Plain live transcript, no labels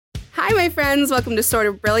Hi, my friends. Welcome to Sort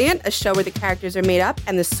of Brilliant, a show where the characters are made up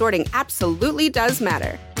and the sorting absolutely does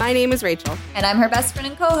matter. My name is Rachel. And I'm her best friend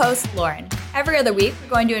and co-host, Lauren. Every other week, we're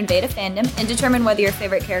going to invade a fandom and determine whether your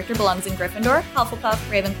favorite character belongs in Gryffindor, Hufflepuff,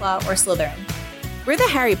 Ravenclaw, or Slytherin. We're the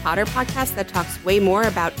Harry Potter podcast that talks way more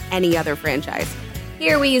about any other franchise.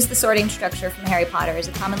 Here, we use the sorting structure from Harry Potter as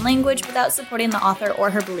a common language without supporting the author or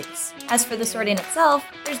her beliefs. As for the sorting itself,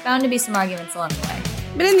 there's bound to be some arguments along the way.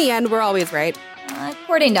 But in the end, we're always right.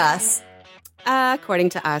 According to us. According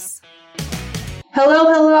to us.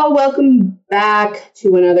 Hello. Welcome back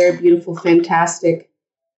to another beautiful, fantastic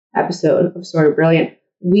episode of Sort of Brilliant.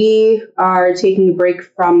 We are taking a break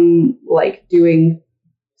from, doing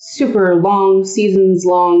super long,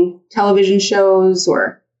 seasons-long television shows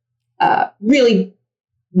or really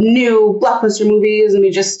new blockbuster movies, and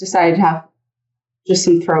we just decided to have just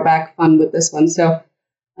some throwback fun with this one. So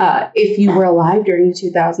if you were alive during the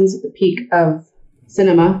 2000s at the peak of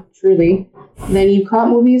cinema, truly, then you caught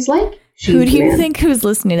movies like Who do you think who's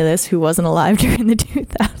listening to this who wasn't alive during the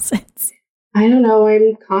 2000s? I don't know.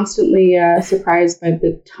 I'm constantly surprised by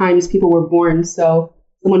the times people were born. So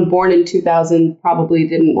someone born in 2000 probably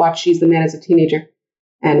didn't watch She's the Man as a teenager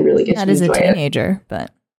and really get to enjoy it. Not as a teenager,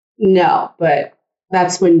 but... No, but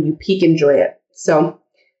that's when you peak enjoy it. So...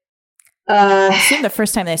 I assume the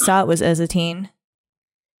first time they saw it was as a teen.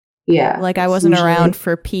 Yeah. I wasn't around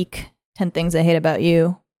for peak 10 Things I Hate About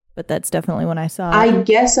You, but that's definitely when I saw it. I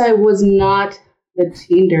guess I was not a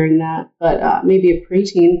teen during that, but maybe a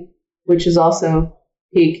preteen, which is also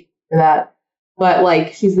peak for that.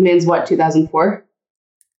 But She's the Man's what, 2004?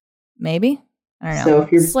 Maybe? I don't know. So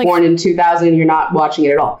if you're born in 2000, you're not watching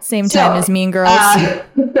it at all. Same time as Mean Girls.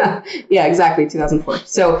 Yeah, exactly, 2004.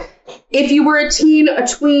 So if you were a teen, a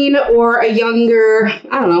tween, or a younger,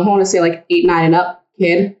 I don't know, I want to say 8, 9 and up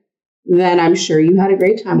kid, then I'm sure you had a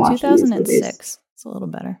great time watching 2006. these movies. It's a little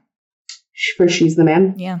better. For She's the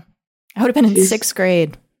Man? Yeah. I would have been in 6th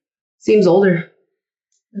grade. Seems older.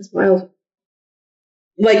 That's wild.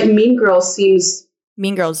 Mean Girls seems...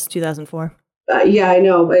 Mean Girls 2004. Yeah, I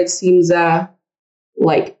know, but it seems more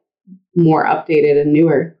updated and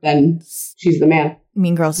newer than She's the Man.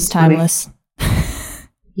 Mean Girls is timeless.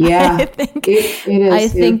 Yeah, I think it is. I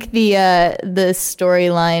think the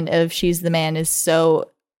storyline of She's the Man is so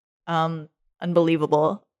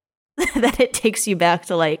unbelievable that it takes you back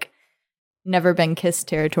to never been kissed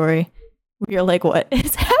territory. You're like, what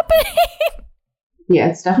is happening? Yeah,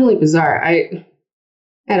 it's definitely bizarre. I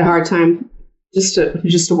had a hard time just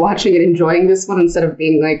watching and enjoying this one instead of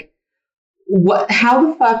being what? How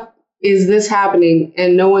the fuck is this happening?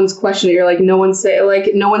 And no one's questioning. You're no one's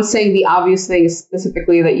saying the obvious things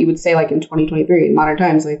specifically that you would say in 2023 in modern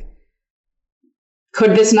times.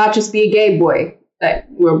 Could this not just be a gay boy?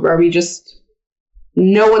 Are we just?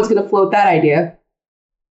 No one's going to float that idea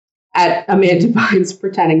at Amanda Bynes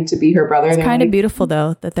pretending to be her brother. It's kind of beautiful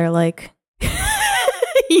though that they're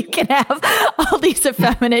you can have all these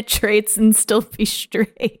effeminate traits and still be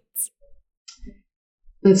straight.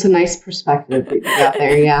 It's a nice perspective that you got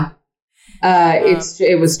there, yeah.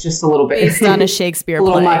 It was just a little bit based on a Shakespeare a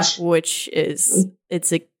play, much. Which is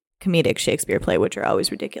it's a comedic Shakespeare play, which are always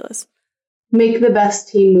ridiculous. Make the best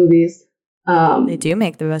teen movies. They do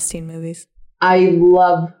make the best teen movies. I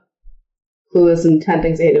love Clueless, and 10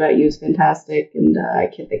 Things I Hate About You is fantastic, and I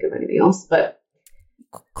can't think of anything else. But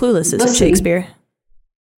Clueless is Shakespeare.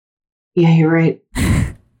 Yeah, you're right.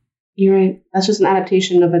 You're right. That's just an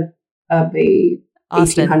adaptation of a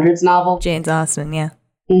Austen. 1800s novel. Jane's Austen, yeah.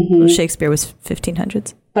 Mm-hmm. Well, Shakespeare was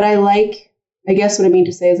 1500s. But I guess what I mean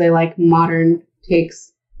to say is I like modern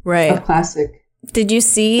takes of classic. Did you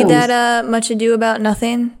see films. that Much Ado About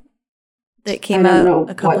Nothing that came out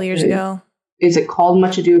a couple years ago? Is it called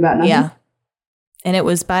Much Ado About Nothing? Yeah. And it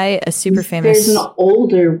was by a super famous... There's an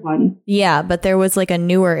older one. Yeah, but there was a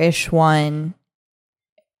newer-ish one.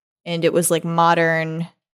 And it was modern...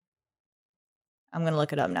 I'm going to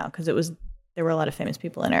look it up now because there were a lot of famous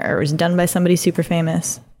people in it. Or it was done by somebody super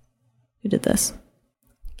famous. Who did this?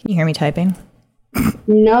 Can you hear me typing?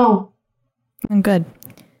 No. I'm good.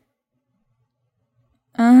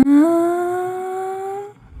 Are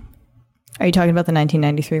you talking about the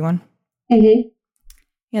 1993 one? Mm-hmm.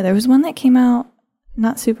 Yeah, there was one that came out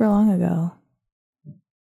not super long ago.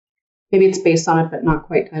 Maybe it's based on it, but not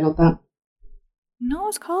quite titled that. No, it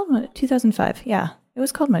was called 2005. Yeah, it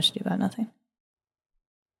was called Much Ado About Nothing.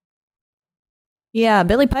 Yeah,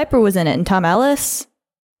 Billy Piper was in it, and Tom Ellis.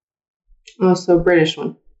 Oh, so British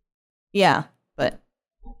one. Yeah, but...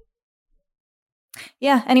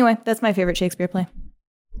 Yeah, anyway, that's my favorite Shakespeare play.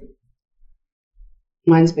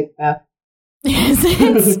 Mine's Macbeth. Is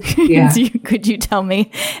it? Yeah. Could you tell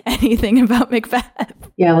me anything about Macbeth?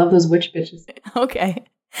 Yeah, I love those witch bitches. Okay.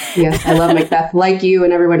 Yes, I love Macbeth. Like you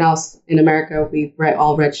and everyone else in America, we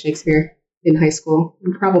all read Shakespeare in high school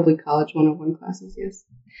and probably college 101 classes, yes.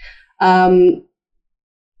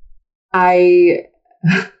 I've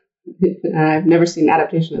never seen an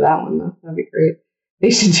adaptation of that one, though. That'd be great. They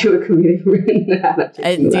should do a comedic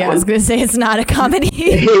adaptation of that I was going to say it's not a comedy.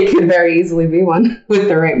 It could very easily be one with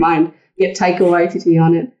the right mind. Get Taika Waititi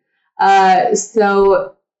on it.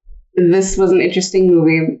 So this was an interesting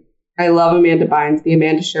movie. I love Amanda Bynes. The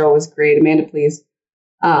Amanda Show was great. Amanda, please.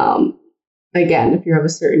 Again, if you're of a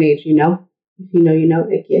certain age, you know. If you know, you know.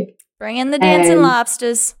 Ick, ick. Bring in the dancing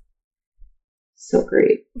lobsters. So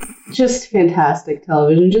great. Just fantastic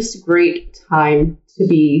television. Just a great time to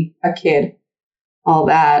be a kid. All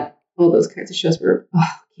those kinds of shows were,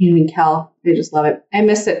 Keenan and Kel. I just love it. I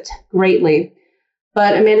miss it greatly.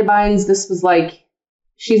 But Amanda Bynes, this was like,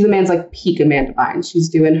 she's the man's like peak Amanda Bynes. She's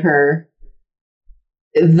doing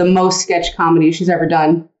the most sketch comedy she's ever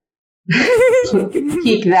done.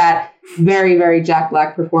 Peak that. Very, very Jack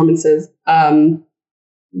Black performances.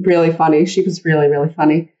 Really funny. She was really, really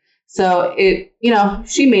funny. So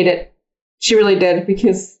she made it. She really did,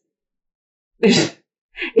 because it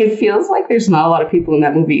feels like there's not a lot of people in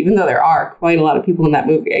that movie, even though there are quite a lot of people in that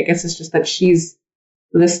movie. I guess it's just that she's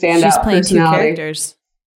the standout She's playing two characters.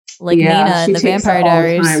 Like Nina in the Vampire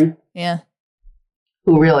Diaries. Yeah.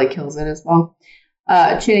 Who really kills it as well.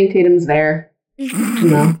 Channing Tatum's there.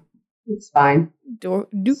 It's fine.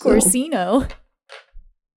 Duke Orsino.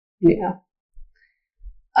 Yeah.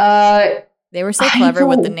 They were so clever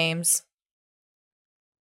with the names.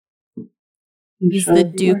 He's the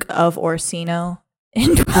Duke of Orsino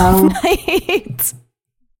in 12 Nights.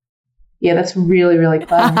 Yeah, that's really, really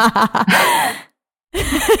clever. I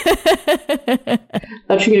thought you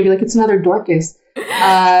were going to be like, it's another Dorcas.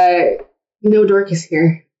 No Dorcas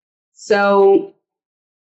here. So,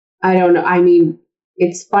 I don't know. I mean,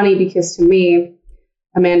 it's funny because to me,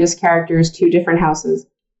 Amanda's character is two different houses.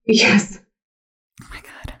 Because oh my God.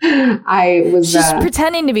 She's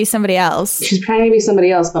pretending to be somebody else. She's pretending to be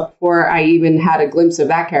somebody else, but before I even had a glimpse of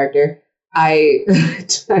that character, I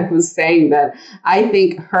was saying that I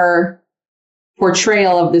think her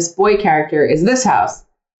portrayal of this boy character is this house.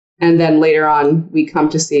 And then later on, we come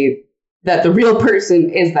to see that the real person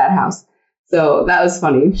is that house. So that was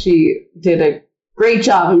funny. She did a great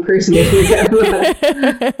job impersonating them.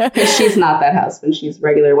 Because she's not that house, but she's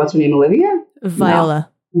regular. What's her name? Olivia? Viola.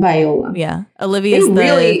 No. Viola. Yeah. Olivia's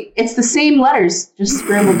it's the same letters, just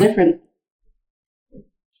scrambled different.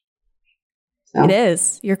 So. It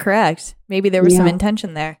is. You're correct. Maybe there was some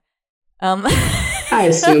intention there. I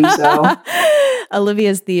assume so.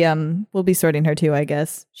 Olivia's we'll be sorting her too, I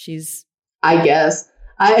guess. I guess.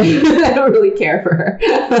 I don't really care for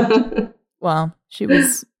her. Well, she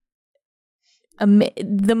was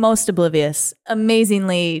the most oblivious.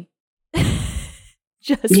 Amazingly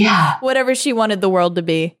just whatever she wanted the world to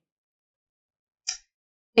be.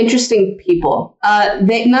 Interesting people.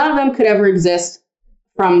 None of them could ever exist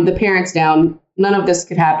from the parents down. None of this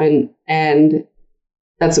could happen, and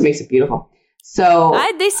that's what makes it beautiful. So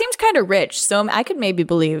they seemed kind of rich, so I could maybe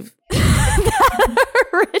believe that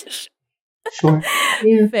a rich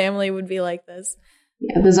family would be like this.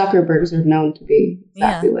 Yeah, the Zuckerbergs are known to be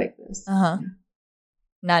exactly like this. Uh-huh.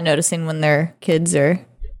 Not noticing when their kids are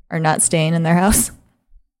not staying in their house.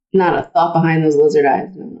 Not a thought behind those lizard eyes.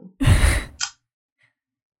 No.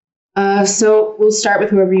 So we'll start with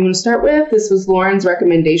whoever you want to start with. This was Lauren's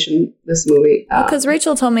recommendation, this movie. Because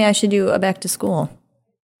Rachel told me I should do a back to school.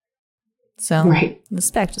 So this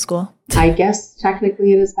is back to school. I guess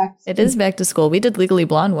technically it is back to school. It is back to school. We did Legally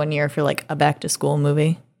Blonde one year for like a back to school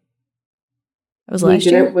movie. It was last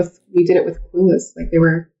year. We did it with Clueless. Like they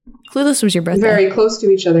were. Clueless was your birthday. Very close to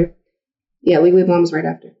each other. Yeah, Legally Blonde was right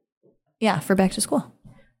after. Yeah, for back to school.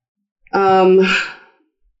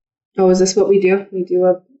 Is this what we do? We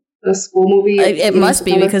do a school movie? It must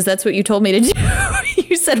be because that's what you told me to do.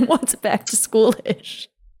 You said once back to school-ish.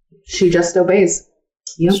 She just obeys.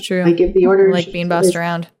 Yep. It's true. I give the orders. Like being bossed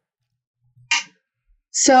around.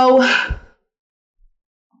 So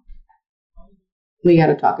we got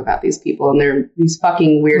to talk about these people and these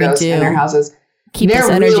fucking weirdos in their houses. Keep this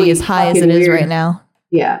energy really as high as it is right now.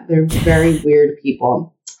 Yeah, they're very weird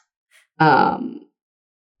people.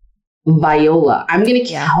 Viola. I'm going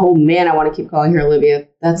to... Oh, man, I want to keep calling her Olivia.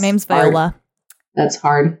 That's name's hard. Viola. That's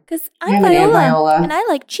hard. Because I'm Viola, and I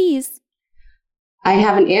like cheese. I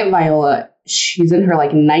have an Aunt Viola. She's in her,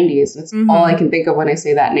 90s. That's all I can think of when I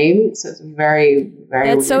say that name. So it's very, very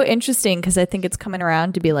That's weird. So interesting, because I think it's coming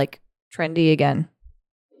around to be, trendy again.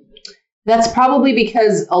 That's probably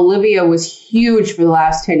because Olivia was huge for the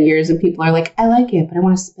last 10 years and people are like, I like it, but I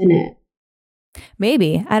want to spin it.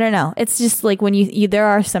 Maybe. I don't know. It's just like when you there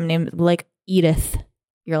are some names like Edith.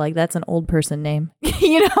 You're like, that's an old person name.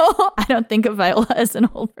 I don't think of Viola as an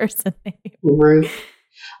old person name. Rude.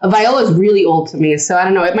 Viola is really old to me, so I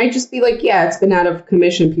don't know. It might just be like, yeah, it's been out of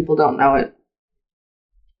commission. People don't know it.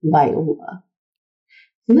 Viola.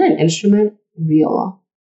 Isn't that an instrument? Viola.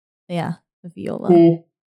 Yeah, the viola.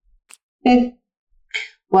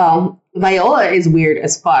 Well, Viola is weird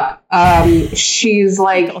as fuck. She's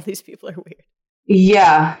like... all these people are weird.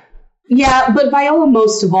 Yeah. Yeah, but Viola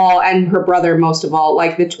most of all, and her brother most of all,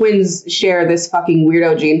 like the twins share this fucking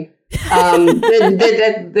weirdo gene.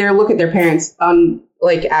 They look at their parents on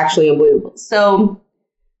like actually unbelievable. So,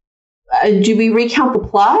 do we recount the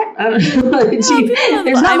plot?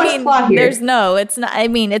 There's not much plot here. It's not. I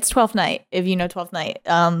mean, it's 12th Night. If you know 12th Night,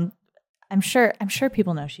 I'm sure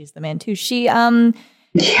people know she's the man too. She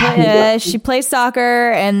she plays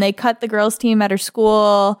soccer, and they cut the girls' team at her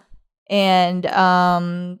school. And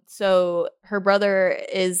so her brother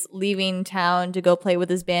is leaving town to go play with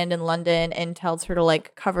his band in London and tells her to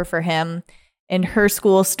like cover for him. And her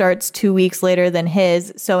school starts 2 weeks later than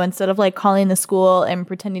his. So instead of like calling the school and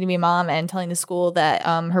pretending to be mom and telling the school that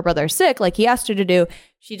her brother is sick, like he asked her to do,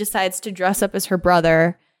 she decides to dress up as her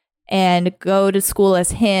brother and go to school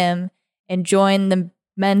as him and join the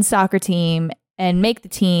men's soccer team and make the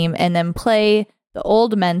team and then play the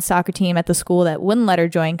old men's soccer team at the school that wouldn't let her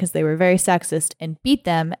join because they were very sexist and beat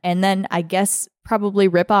them. And then I guess probably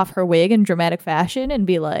rip off her wig in dramatic fashion and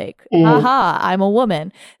be like, aha, I'm a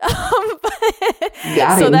woman. So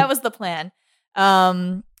that was the plan.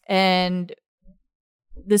 And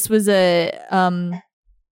this was a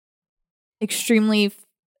extremely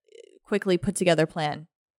quickly put together plan.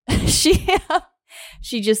 She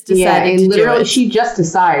just decided to do it. She just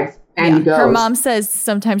decides. And goes. Her mom says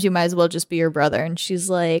sometimes you might as well just be your brother. And she's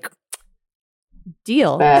like,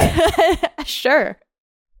 deal. Sure.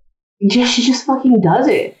 Yeah, she just fucking does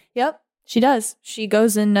it. Yep, she does. She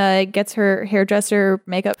goes and gets her hairdresser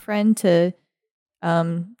makeup friend to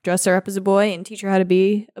dress her up as a boy and teach her how to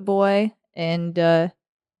be a boy. And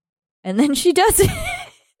then she does it.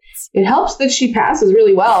 It helps that she passes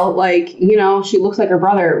really well. Like, she looks like her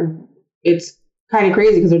brother. It's kind of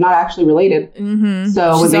crazy because they're not actually related. Mm-hmm.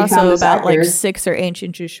 So she's when they also found this about actor, like 6 or 8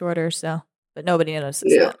 inches shorter. So, but nobody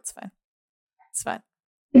notices that. It's fine. It's fine.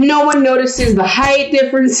 No one notices the height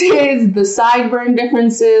differences, the sideburn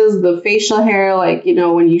differences, the facial hair. Like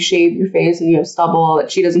when you shave your face and you have stubble.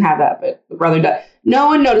 That she doesn't have that, but the brother does. No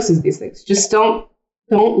one notices these things. Just don't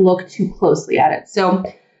look too closely at it. So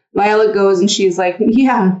Viola goes and she's like,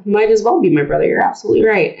 "Yeah, might as well be my brother. You're absolutely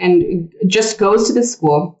right." And just goes to this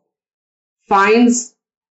school. Finds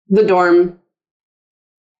the dorm.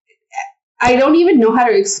 I don't even know how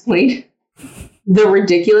to explain the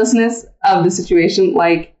ridiculousness of the situation.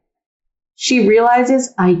 Like, she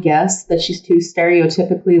realizes, I guess, that she's too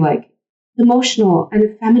stereotypically, like, emotional and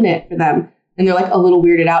effeminate for them. And they're, like, a little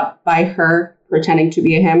weirded out by her pretending to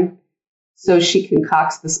be a him. So she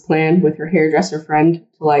concocts this plan with her hairdresser friend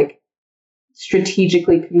to, like,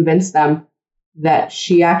 strategically convince them that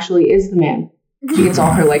she actually is the man. She gets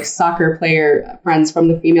all her like soccer player friends from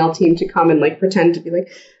the female team to come and like pretend to be like,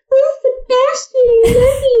 "Oh, Sebastian,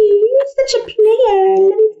 you're such a player, love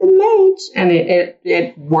you so much," and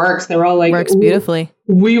it works. They're all like, works beautifully.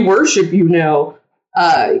 We worship you now,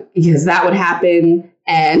 because that would happen,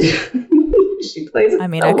 and she plays it. I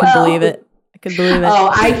mean, so I could believe it. I could believe it. Oh,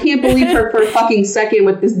 I can't believe her for a fucking second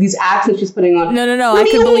with these accents she's putting on. No. I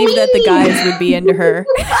could believe that the guys would be into her.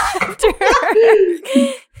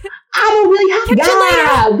 I'm a really hot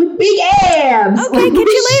guy with big abs. Okay, catch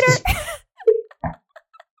you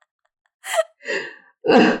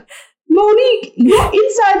later. Monique, your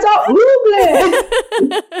insides are oobly.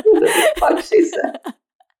 What the fuck she said?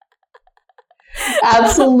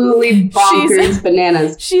 Absolutely bonkers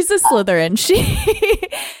bananas. She's a Slytherin.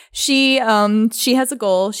 She has a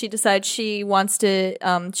goal. She decides she wants to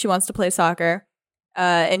play soccer.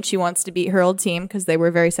 And she wants to beat her old team because they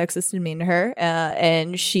were very sexist and mean to her.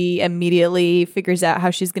 And she immediately figures out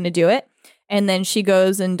how she's going to do it. And then she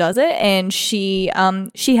goes and does it. And she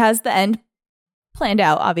has the end planned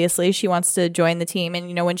out, obviously. She wants to join the team.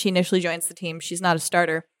 And, when she initially joins the team, she's not a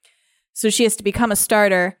starter. So she has to become a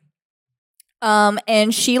starter.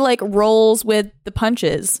 And she, like, rolls with the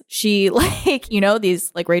punches. She, like,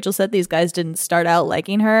 these, like Rachel said, these guys didn't start out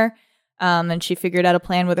liking her. And she figured out a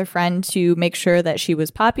plan with her friend to make sure that she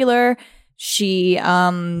was popular. She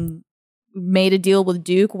made a deal with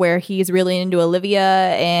Duke where he's really into Olivia,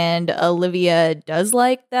 and Olivia does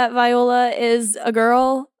like that Viola is a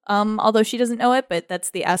girl. although she doesn't know it, but that's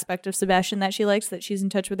the aspect of Sebastian that she likes, that she's in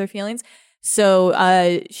touch with her feelings.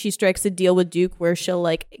 So she strikes a deal with Duke where she'll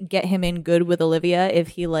like get him in good with Olivia if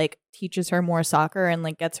he like teaches her more soccer and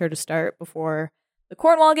like gets her to start before the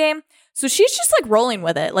Cornwall game. So she's just like rolling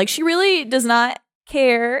with it. Like she really does not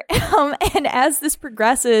care. And as this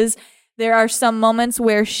progresses, there are some moments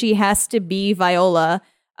where she has to be Viola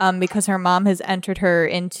because her mom has entered her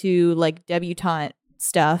into like debutante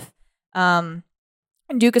stuff. And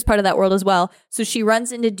Duke is part of that world as well. So she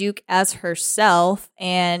runs into Duke as herself,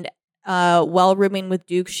 and while rooming with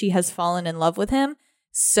Duke, she has fallen in love with him.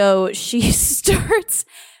 So she starts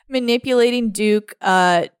manipulating Duke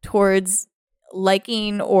towards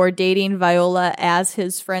liking or dating Viola as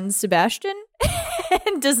his friend Sebastian,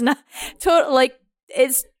 and does not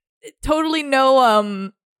it's totally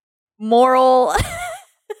no moral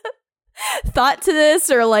thought to this,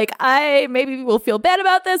 or like I maybe will feel bad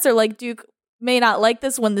about this, or like Duke may not like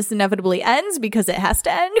this when this inevitably ends because it has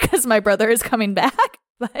to end because my brother is coming back.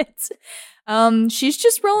 But she's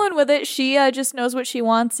just rolling with it. She just knows what she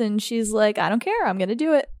wants, and she's like, I don't care, I'm gonna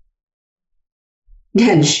do it.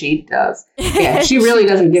 And she does. Yeah, she really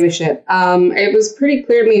doesn't give a shit. It was pretty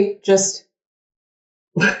clear to me just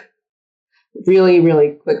really,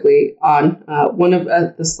 really quickly on one of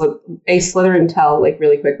a Slytherin tell, like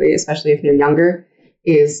really quickly, especially if they're younger,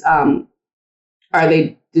 is are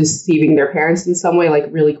they deceiving their parents in some way, like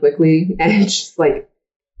really quickly, and just like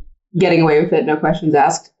getting away with it, no questions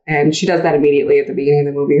asked. And she does that immediately at the beginning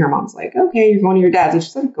of the movie. Her mom's like, okay, you're going to your dad's. And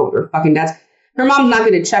she's like, go with her fucking dad's. Her mom's not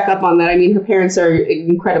going to check up on that. I mean, her parents are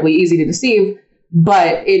incredibly easy to deceive,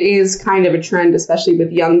 but it is kind of a trend, especially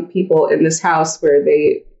with young people in this house, where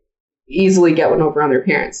they easily get one over on their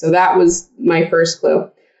parents. So that was my first clue.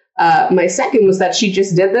 My second was that she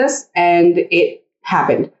just did this and it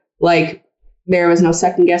happened. Like, there was no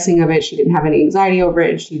second guessing of it. She didn't have any anxiety over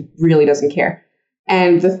it, and she really doesn't care.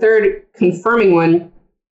 And the third confirming one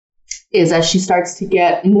is as she starts to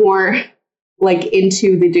get more like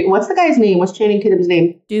into what's the guy's name? What's Channing Tatum's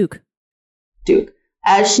name? Duke.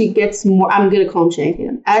 As she gets more, I'm going to call him Channing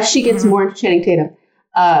Tatum. As she gets more into Channing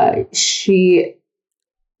Tatum, she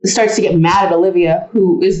starts to get mad at Olivia,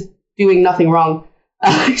 who is doing nothing wrong.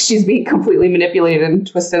 She's being completely manipulated and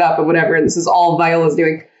twisted up and whatever. And this is all Viola's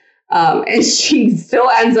doing. And she still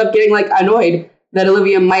ends up getting like annoyed that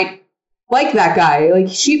Olivia might like that guy. Like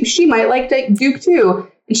she might like Duke too.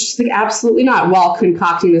 And she's like, absolutely not, while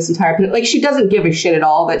concocting this entire, like, she doesn't give a shit at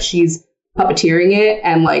all that she's puppeteering it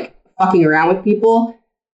and like fucking around with people.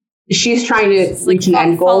 She's trying to reach an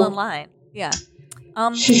end goal. Fall in line. Yeah.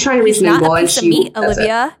 She's trying to reach an end goal, and she meet,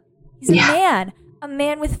 Olivia. He's a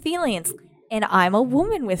man with feelings, and I'm a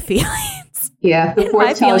woman with feelings. Yeah, the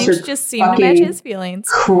fourth tells her just seem to match his feelings.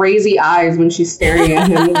 Crazy eyes when she's staring at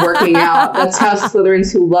him working out. That's how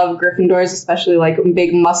Slytherins who love Gryffindors, especially like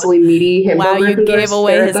big, muscly, meaty himbo Wow, you Gryffindors, gave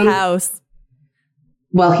away his house.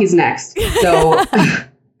 Well, he's next. So,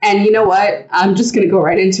 and you know what? I'm just going to go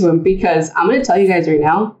right into him, because I'm going to tell you guys right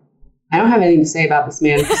now, I don't have anything to say about this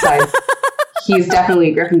man besides he's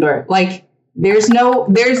definitely a Gryffindor. Like, you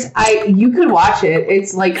could watch it.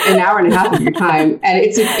 It's like an hour and a half of your time, and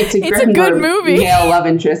it's a Gryffindor a good movie. Male love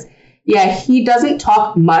interest. Yeah, he doesn't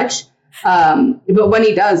talk much, but when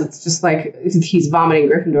he does, it's just like he's vomiting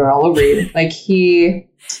Gryffindor all over you. Like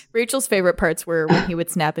Rachel's favorite parts were when he would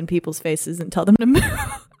snap in people's faces and tell them to move.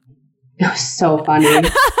 It was so funny.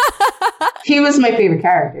 He was my favorite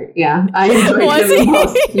character. Yeah, I enjoyed him the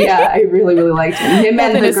most. Yeah, I really, really liked him. Him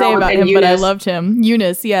and the girl about him, Eunice. But I loved him.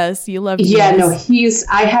 Eunice, yes, you loved. Yeah, Eunice. no,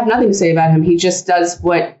 I have nothing to say about him. He just does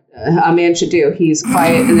what a man should do. He's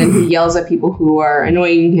quiet, and then he yells at people who are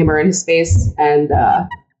annoying him or in his face. And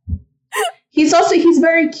he's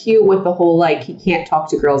very cute with the whole like he can't talk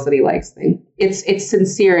to girls that he likes thing. It's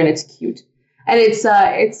sincere and it's cute, and it's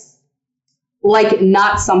like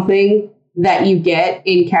not something that you get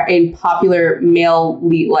in popular male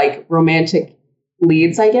lead, like romantic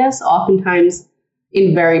leads, I guess. Oftentimes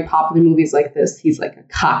in very popular movies like this, he's like a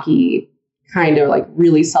cocky, kind of like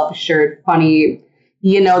really self-assured, funny,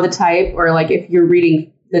 you know, the type. Or like if you're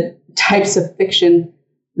reading the types of fiction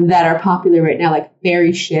that are popular right now, like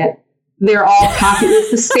fairy shit, they're all cocky.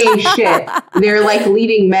 It's the same shit. They're like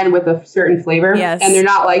leading men with a certain flavor, yes. And they're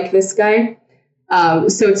not like this guy.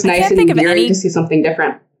 So it's nice and endearing to see something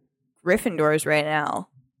different. Gryffindors right now.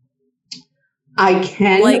 I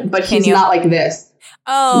can, but he's not like this.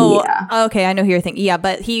 Oh, yeah. Okay, I know who you're thinking. Yeah,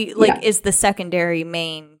 but he is the secondary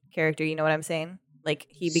main character. You know what I'm saying? Like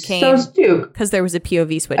he became So's Duke, because there was a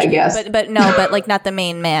POV switch. I guess. But no, but like not the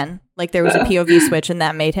main man. Like there was a POV switch and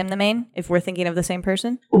that made him the main. If we're thinking of the same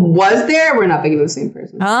person. Was there? We're not thinking of the same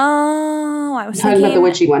person. Oh, I was talking thinking about the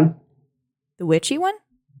witchy one. The witchy one?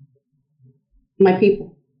 My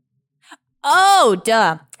people. Oh,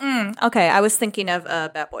 duh. Okay, I was thinking of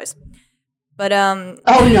Bad Boys. But oh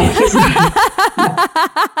no, he's not.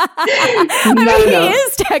 He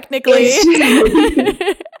is technically.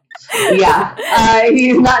 Yeah,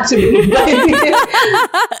 he's not to me.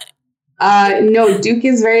 No, Duke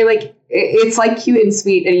is very like it's like cute and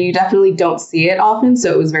sweet, and you definitely don't see it often.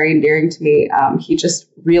 So it was very endearing to me. He just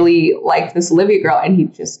really liked this Olivia girl, and he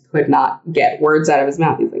just could not get words out of his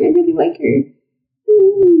mouth. He's like, I really like her.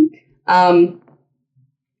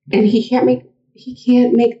 And he can't make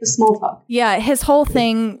the small talk. Yeah, his whole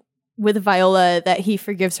thing with Viola that he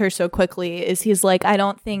forgives her so quickly is he's like, I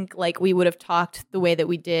don't think like we would have talked the way that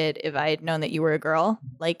we did if I had known that you were a girl.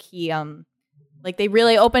 Like he like they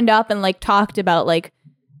really opened up and like talked about like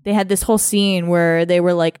they had this whole scene where they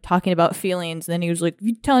were like talking about feelings, and then he was like, if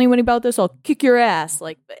you tell anyone about this, I'll kick your ass.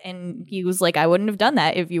 Like, and he was like, I wouldn't have done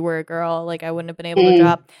that if you were a girl. Like I wouldn't have been able to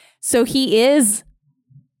drop. So he is,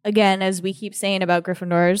 again, as we keep saying about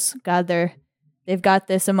Gryffindors, God, they've got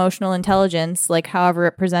this emotional intelligence, like however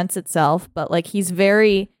it presents itself, but like he's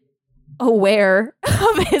very aware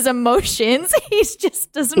of his emotions. He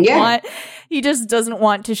just doesn't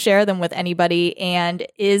want to share them with anybody, and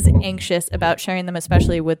is anxious about sharing them,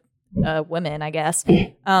 especially with women, I guess.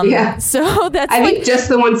 So that's I think just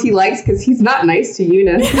the ones he likes, because he's not nice to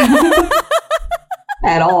Eunice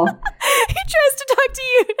at all. He tries to talk to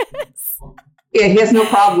Eunice. Yeah, he has no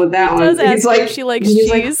problem with that one. He's like, she likes cheese.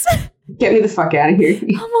 Like, get me the fuck out of here.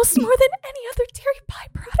 Almost more than any other dairy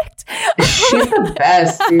byproduct. She's the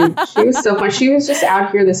best, dude. She was so fun. She was just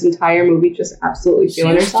out here this entire movie, just absolutely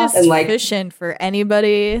feeling herself, just and like fishing for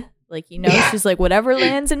anybody. Like, you know, she's like, whatever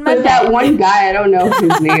lands in my but net. that one guy, I don't know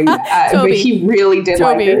his name, but he really did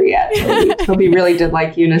like her. Yeah, Toby really did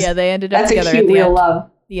like Eunice. Yeah, they ended up together. That's a cute real love.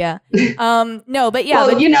 Yeah. No, but yeah.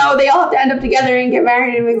 Well, you know, they all have to end up together and get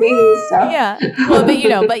married and make babies. So. Yeah. Well, but you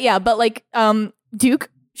know, but like, Duke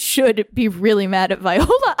should be really mad at Viola.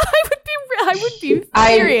 I would be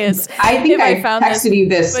furious. I think I texted you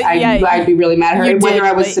this. I'd be really mad at her. Whether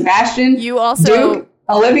I was Sebastian, Duke,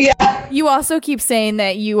 Olivia. You also keep saying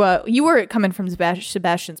that you were coming from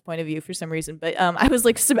Sebastian's point of view for some reason, but I was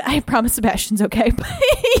like, I promise Sebastian's okay. But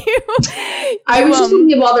I was just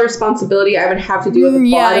thinking of all the responsibility I would have to do with the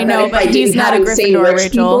plot. Yeah, I know, but he's not a Gryffindor, Rachel.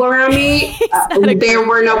 People around me. There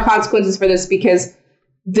were no consequences for this because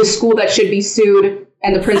the school that should be sued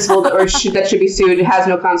and the principal that should be sued has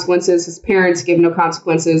no consequences. His parents give no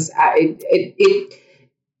consequences.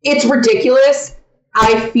 It's ridiculous.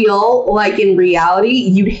 I feel like in reality,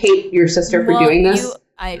 you'd hate your sister for doing this.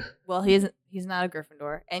 He's not a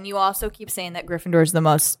Gryffindor. And you also keep saying that Gryffindor is the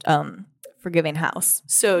most forgiving house.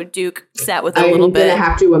 So Duke sat with a little bit. I'm going to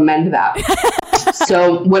have to amend that.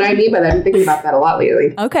 So what I mean by that, I've been thinking about that a lot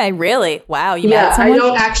lately. Okay, really? Wow. I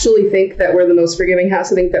don't actually think that we're the most forgiving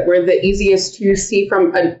house. I think that we're the easiest to see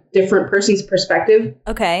from a different person's perspective.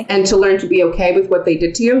 Okay. And to learn to be okay with what they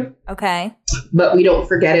did to you. Okay. But we don't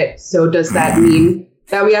forget it. So does that mean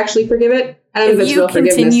that we actually forgive it? I don't think that's real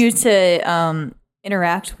forgiveness. If you continue to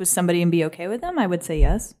interact with somebody and be okay with them, I would say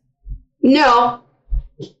yes. No,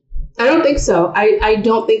 I don't think so. I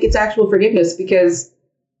don't think it's actual forgiveness because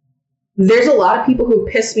there's a lot of people who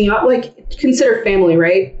piss me off. Like, consider family,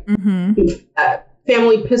 right? Mm-hmm.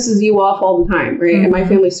 Family pisses you off all the time, right? Mm-hmm. And my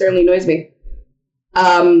family certainly annoys me.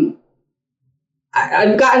 I've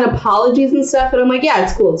gotten apologies and stuff, and I'm like, yeah,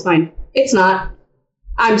 it's cool, it's fine. It's not.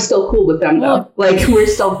 I'm still cool with them, though. Like, we're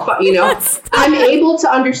still, you know. I'm able to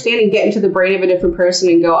understand and get into the brain of a different person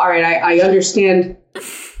and go, all right, I understand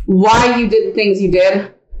why you did the things you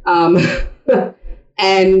did.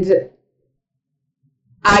 And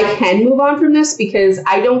I can move on from this because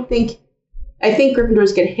I think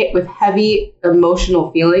Gryffindors get hit with heavy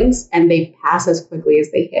emotional feelings and they pass as quickly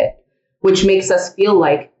as they hit, which makes us feel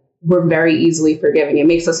like we're very easily forgiving. It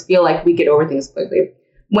makes us feel like we get over things quickly.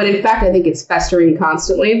 When in fact, I think it's festering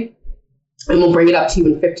constantly and we'll bring it up to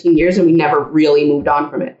you in 15 years and we never really moved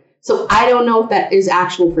on from it. So I don't know if that is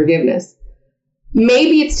actual forgiveness.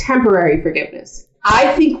 Maybe it's temporary forgiveness.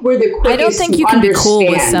 I think we're the quickest to understand. I don't think you can be cool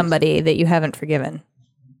with somebody that you haven't forgiven.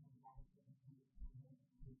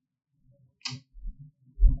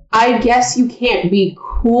 I guess you can't be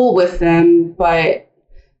cool with them, but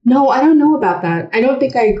no, I don't know about that. I don't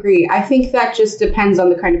think I agree. I think that just depends on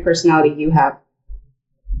the kind of personality you have.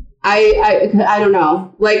 I don't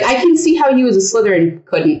know. Like, I can see how you as a Slytherin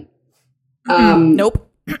couldn't. Nope.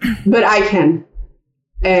 But I can.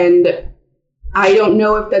 And I don't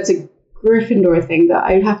know if that's a Gryffindor thing, that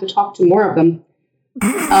I'd have to talk to more of them.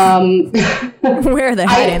 Where are they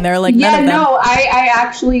hiding? They're like, yeah, none of them. no, I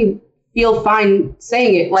actually feel fine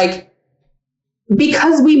saying it. Like,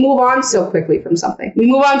 because we move on so quickly from something. We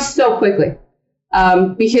move on so quickly.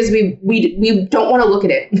 Because we don't want to look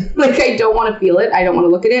at it. Like, I don't want to feel it. I don't want to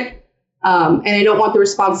look at it. And I don't want the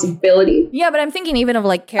responsibility. Yeah, but I'm thinking even of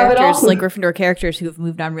like characters, like Gryffindor characters who have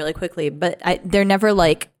moved on really quickly, but they're never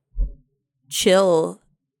like chill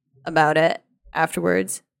about it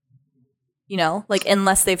afterwards. You know, like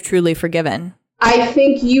unless they've truly forgiven. I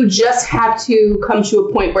think you just have to come to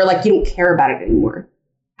a point where like you don't care about it anymore.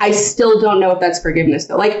 I still don't know if that's forgiveness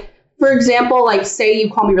though. Like, for example, like say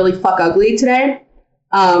you call me really fuck ugly today.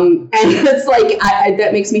 And it's like,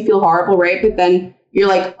 that makes me feel horrible, right? But then you're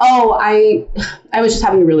like, oh, I was just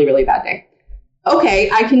having a really, really bad day. Okay,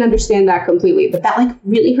 I can understand that completely. But that like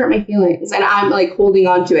really hurt my feelings. And I'm like holding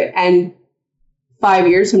on to it. And 5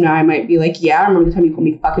 years from now, I might be like, yeah, I remember the time you called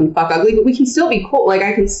me fucking fuck ugly. But we can still be cool. Like,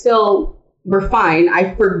 we're fine.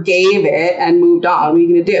 I forgave it and moved on. What are you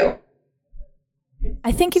going to do?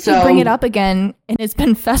 I think if you bring it up again and it's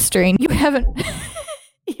been festering, you haven't...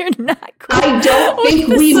 You're not cool. I don't think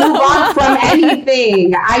we move on from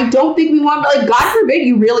anything. I don't think we want, like, God forbid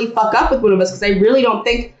you really fuck up with one of us, because I really don't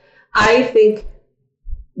think, I think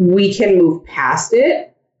we can move past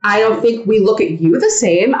it. I don't think we look at you the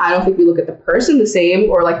same. I don't think we look at the person the same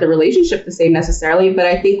or like the relationship the same necessarily, but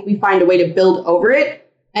I think we find a way to build over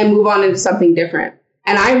it and move on into something different.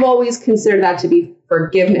 And I've always considered that to be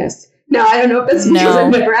forgiveness. Now, I don't know if that's because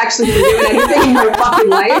I've never actually forgiven anything in my fucking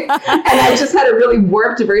life, and I just had a really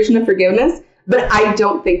warped version of forgiveness, but I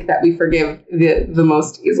don't think that we forgive the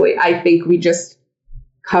most easily. I think we just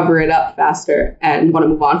cover it up faster and want to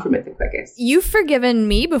move on from it the quickest. You've forgiven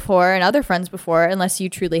me before and other friends before, unless you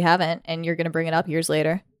truly haven't, and you're going to bring it up years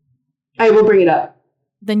later. I will bring it up.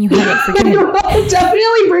 Then you haven't forgiven. I'll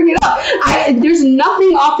definitely bring it up. There's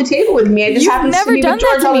nothing off the table with me. It just happens to me with George all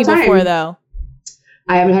the time. You've never done that to me before, though.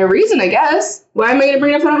 I haven't had a reason, I guess. Why am I going to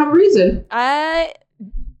bring it up if I don't have a reason? I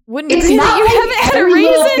wouldn't agree that you haven't had a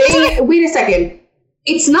reason. Wait a second.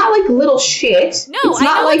 It's not like little shit. No, it's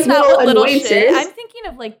not like little shit. I'm thinking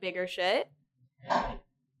of like bigger shit.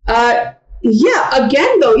 Yeah,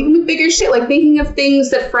 again though, even with bigger shit, like thinking of things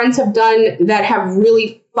that friends have done that have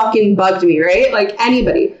really fucking bugged me, right? Like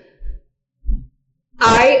anybody.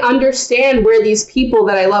 I understand where these people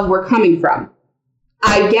that I love were coming from.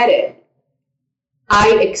 I get it.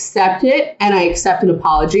 I accept it, and I accept an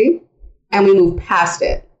apology, and we move past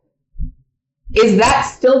it. Is that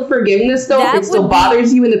still forgiveness, though, if it still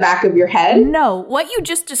bothers you in the back of your head? No. What you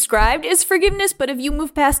just described is forgiveness, but if you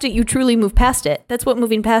move past it, you truly move past it. That's what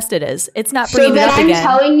moving past it is. It's not bringing it up again. So then I'm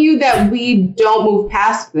telling you that we don't move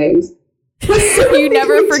past things. So you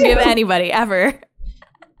never forgive anybody, ever.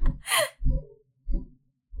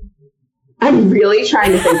 I'm really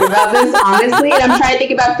trying to think about this, honestly, and I'm trying to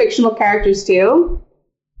think about fictional characters, too.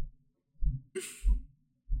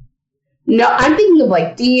 No, I'm thinking of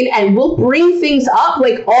like Dean, and we'll bring things up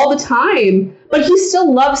like all the time, but he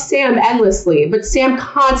still loves Sam endlessly. But Sam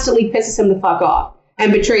constantly pisses him the fuck off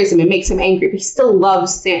and betrays him and makes him angry, but he still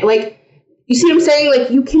loves Sam. Like, you see what I'm saying? Like,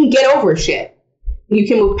 you can get over shit. You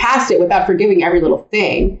can move past it without forgiving every little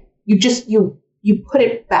thing. You just, you put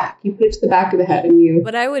it back. You put it to the back of the head and you...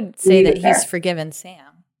 But I would say that he's forgiven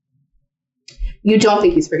Sam. You don't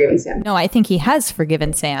think he's forgiven Sam? No, I think he has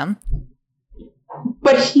forgiven Sam.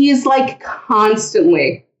 But he's like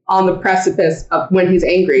constantly on the precipice of when he's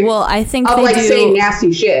angry. Well, I think of they like do saying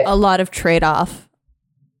nasty shit. A lot of trade-off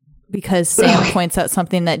because Sam points out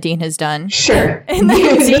something that Dean has done. Sure. And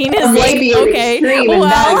then Dean is maybe like, okay, extreme in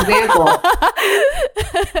that example.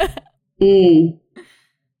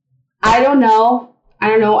 I don't know.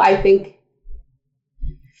 I think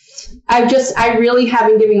I really have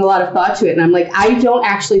been giving a lot of thought to it. And I'm like, I don't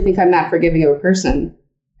actually think I'm that forgiving of a person.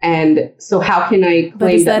 And so how can I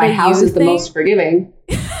claim that my house is the most forgiving?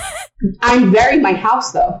 I'm very my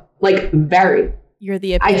house, though. Like, very. You're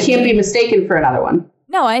the I can't be mistaken for another one.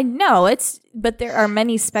 No, I know. But there are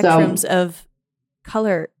many spectrums of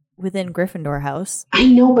color within Gryffindor house. I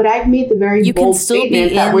know, but I've made the very bold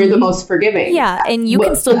statement that we're the most forgiving. Yeah, and you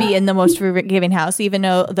can still be in the most forgiving house, even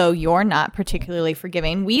though you're not particularly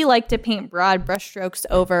forgiving. We like to paint broad brushstrokes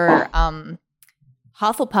over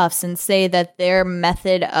Hufflepuffs and say that their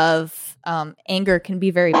method of anger can be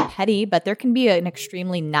very petty, but there can be an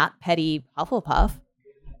extremely not petty Hufflepuff.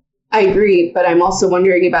 I agree, but I'm also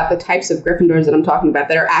wondering about the types of Gryffindors that I'm talking about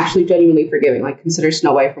that are actually genuinely forgiving. Like, consider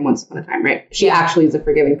Snow White from Once Upon a Time, right? She actually is a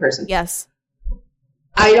forgiving person. Yes.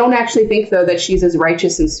 I don't actually think, though, that she's as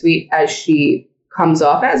righteous and sweet as she comes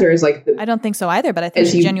off as, or is like I don't think so either, but I think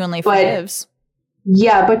she genuinely forgives.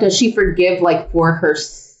 Yeah, but does she forgive like for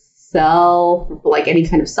herself, for like any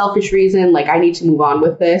kind of selfish reason? Like, I need to move on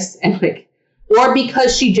with this, and like, or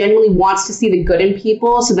because she genuinely wants to see the good in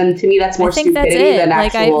people. So then, to me, that's more stupidity than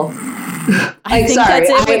actual.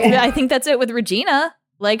 I think that's it with Regina.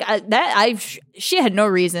 Like she had no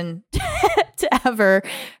reason to ever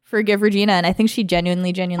forgive Regina, and I think she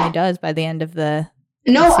genuinely does by the end of the.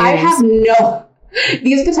 No, series. I have no.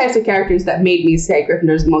 These are the types of characters that made me say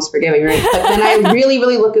Gryffindor's the most forgiving, right? But then I really,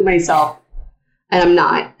 really look at myself, and I'm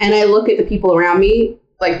not. And I look at the people around me,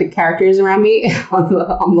 like the characters around me on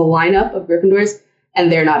the lineup of Gryffindors,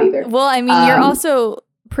 and they're not either. Well, I mean, you're also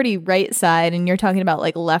pretty right side, and you're talking about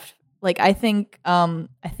like left. Like I think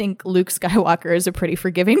Luke Skywalker is a pretty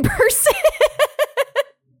forgiving person.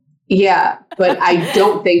 Yeah, but I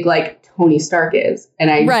don't think like Tony Stark is, and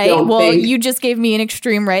I don't think you just gave me an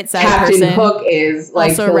extreme right side Captain person. Hook is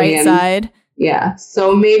like also right side. Yeah,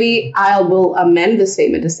 so maybe I will amend the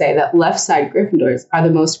statement to say that left side Gryffindors are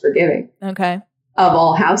the most forgiving. Okay. Of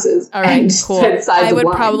all houses. All right, cool. I would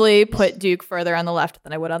probably put Duke further on the left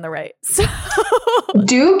than I would on the right. So.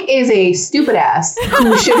 Duke is a stupid ass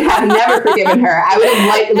who should have never forgiven her. I would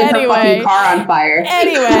have lit her fucking car on fire.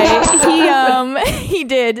 Anyway, he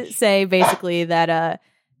did say basically that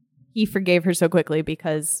he forgave her so quickly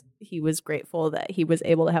because he was grateful that he was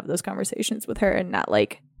able to have those conversations with her and not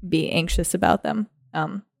like be anxious about them.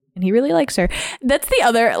 And he really likes her. That's the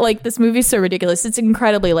other, like, this movie's so ridiculous. It's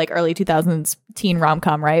incredibly, like, early 2000s teen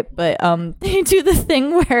rom-com, right? But they do the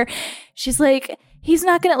thing where she's like, he's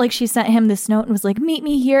not gonna, like, she sent him this note and was like, meet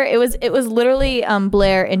me here. It was literally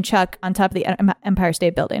Blair and Chuck on top of the Empire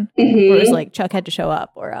State Building. Mm-hmm. Where it was like, Chuck had to show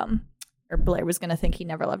up, or Blair was gonna think he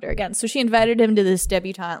never loved her again. So she invited him to this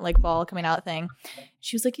debutante, like, ball coming out thing.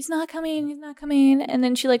 She was like, he's not coming. And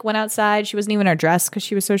then she, like, went outside. She wasn't even in her dress because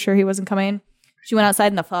she was so sure he wasn't coming. She went outside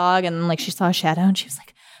in the fog and like she saw a shadow and she was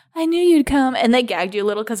like, I knew you'd come. And they gagged you a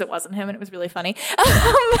little because it wasn't him and it was really funny.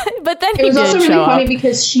 But then it was also really funny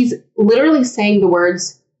because she's literally saying the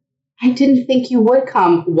words, I didn't think you would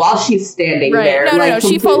come, while she's standing there. No.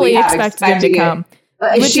 She fully expected him to come.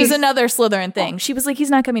 Which is another Slytherin thing. She was like, he's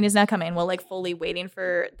not coming. Well, like fully waiting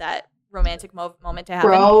for that romantic moment to happen.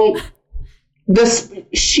 Bro,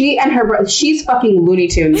 she and her brother, she's fucking Looney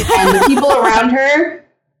Tunes. And the people around her,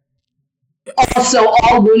 also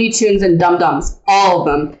all Looney Tunes and Dum-Dums, all of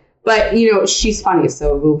them. But, you know, she's funny,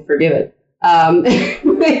 so we'll forgive it.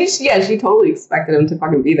 She totally expected him to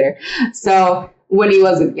fucking be there. So when he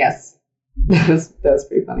wasn't, yes, that was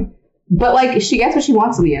pretty funny. But, like, she gets what she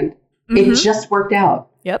wants in the end. Mm-hmm. It just worked out.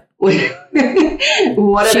 Yep.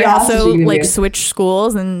 She also, like, switched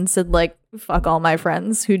schools and said, like, fuck all my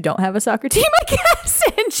friends who don't have a soccer team, I guess.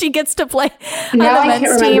 And she gets to play on the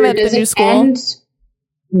men's team at the new school.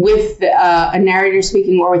 With a narrator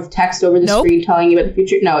speaking or with text over the screen telling you about the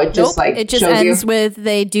future? No, it just like it just ends with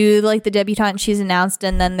they do like the debutante, she's announced,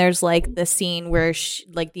 and then there's like the scene where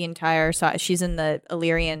like the entire she's in the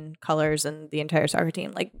Illyrian colors and the entire soccer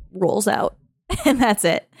team like rolls out, and that's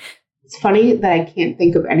it. It's funny that I can't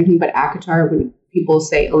think of anything but ACOTAR when people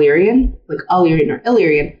say Illyrian, like Illyrian or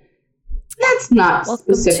Illyrian. That's not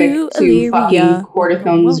specific to fucking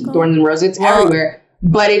Quarterstones, Thorns and Roses. It's everywhere,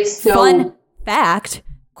 but it's so fun fact.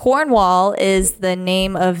 Cornwall is the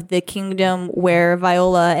name of the kingdom where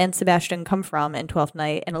Viola and Sebastian come from in Twelfth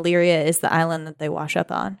Night, and Illyria is the island that they wash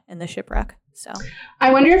up on in the shipwreck. So,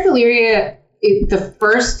 I wonder if Illyria, the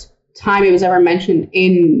first time it was ever mentioned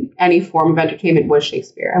in any form of entertainment was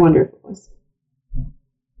Shakespeare. I wonder if it was.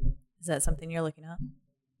 Is that something you're looking at?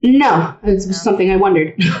 No, it's just something I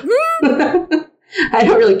wondered. I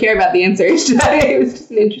don't really care about the answer. It was just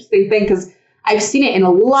an interesting thing because I've seen it in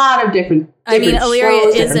a lot of different Illyria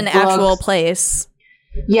shows, is an actual place.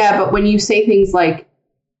 Yeah, but when you say things like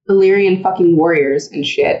Illyrian fucking warriors and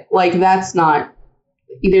shit, like that's not.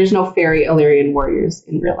 There's no fairy Illyrian warriors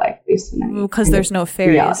in real life, based on that. Because there's no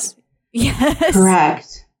fairies. Yes.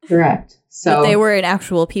 Correct. So but they were an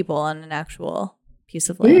actual people on an actual piece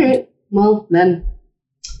of land. Right. Well, then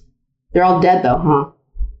they're all dead, though, huh?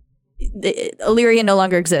 Illyria no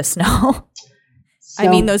longer exists. No. So, I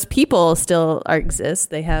mean, those people still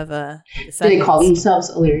exist. They have a. Do they call themselves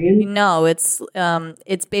Illyrian? No, it's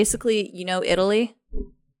basically, Italy.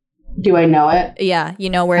 Do I know it? Yeah, you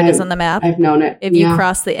know where it is on the map. I've known it. If you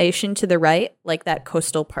cross the ocean to the right, like that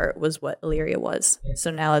coastal part was what Illyria was. So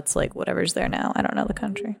now it's like whatever's there now. I don't know the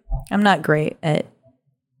country. I'm not great at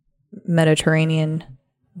Mediterranean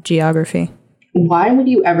geography. Why would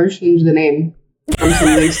you ever change the name from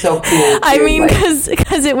something so cool? I mean, because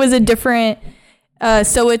it was a different.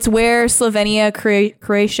 So it's where Slovenia,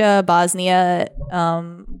 Croatia, Bosnia,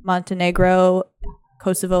 Montenegro,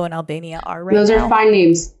 Kosovo, and Albania are right now. Those are fine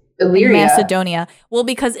names. Illyria. Macedonia. Well,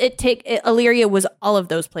 because Illyria was all of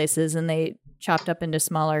those places, and they chopped up into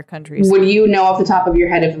smaller countries. Would you know off the top of your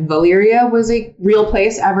head if Valyria was a real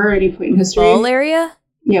place ever at any point in history? Valyria?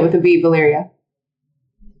 Yeah, with a V, Valyria.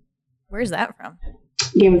 Where's that from?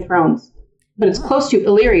 Game of Thrones. But it's close to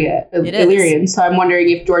Illyria, Illyrian, so I'm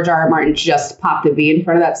wondering if George R. R. Martin just popped a V in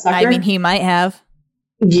front of that sucker. I mean, he might have.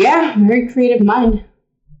 Yeah, very creative mind.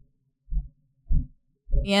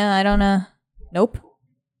 Yeah, I don't know. Nope.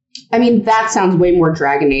 I mean, that sounds way more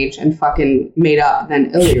Dragon Age and fucking made up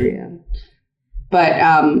than Illyria. But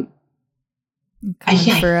I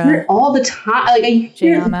hear it all the time. Like I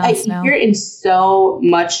hear it in so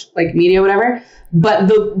much like media, whatever.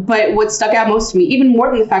 But what stuck out most to me, even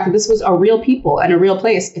more than the fact that this was a real people and a real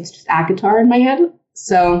place, it's just Akatar in my head.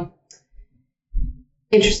 So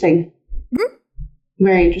interesting. Mm-hmm.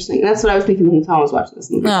 Very interesting. That's what I was thinking the whole time I was watching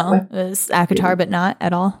this movie. No, it's Akatar, but not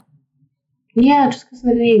at all. Yeah, just because of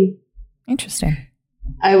the name. Interesting.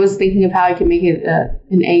 I was thinking of how I could make it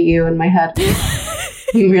an AU in my head.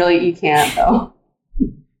 You can't though.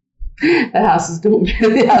 The houses don't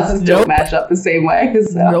match up the same way.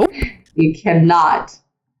 So nope. You cannot.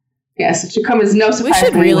 Yes, it should come as no surprise. We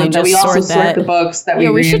should really just we also sort the books that we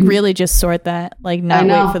read. We should really just sort that. Like, not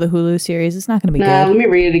wait for the Hulu series. It's not going to be good. Let me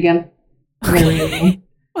read it again.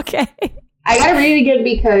 Okay. I gotta read it again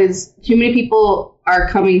because too many people are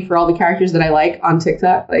coming for all the characters that I like on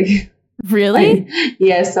TikTok. Like, really?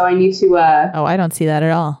 So I need to. I don't see that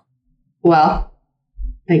at all. Well,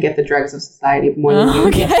 I get the drugs of society more than you.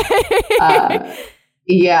 Okay.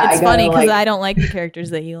 It's funny because I don't like the characters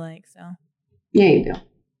that you like. So. Yeah, you do.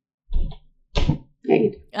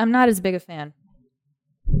 I'm not as big a fan.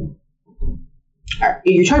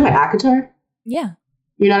 You're talking about Akatar? Yeah.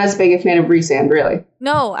 You're not as big a fan of Rhysand, really?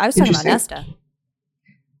 No, I was talking about Nesta.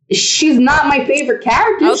 She's not my favorite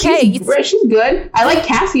character. Okay. She's good. I like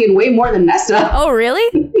Cassian way more than Nesta. Oh,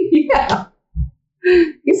 really? Yeah.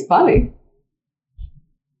 He's funny.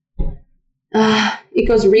 It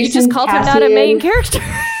goes Rhysand, You just called Cassian. him not a main character.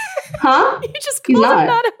 Huh? You just called him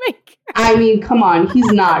not a main character. I mean, come on.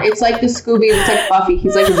 He's not. It's like the Scooby. It's like Buffy.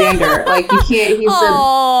 He's like Xander. Like, you can't.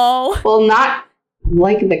 Well, not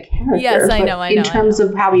like the character. Yes, I know. In terms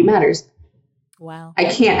of how he matters. Wow. I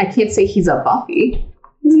can't say he's a Buffy.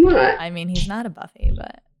 He's not. I mean, he's not a Buffy,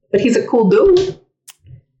 but he's a cool dude.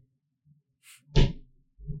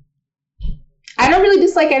 I don't really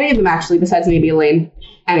dislike any of them, actually, besides maybe Elaine.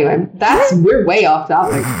 Anyway, we're way off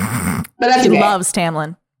topic. But that's okay. He loves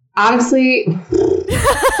Tamlin. Honestly,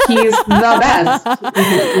 he's the best.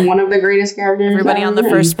 One of the greatest characters. Everybody on the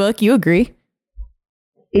first book, you agree?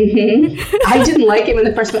 Mm-hmm. I didn't like him in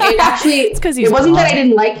the first book. It wasn't that I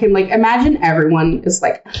didn't like him. Like, imagine everyone is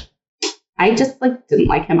like, I just like didn't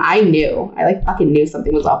like him. I fucking knew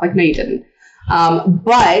something was off. Like, no, you didn't.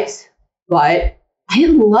 But I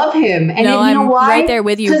didn't love him. And no, you know why? I'm right there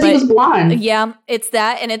with you. Because he was blonde. Yeah, it's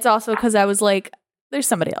that, and it's also because I was like, there's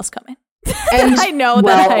somebody else coming. And I know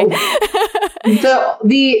that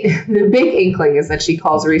the big inkling is that she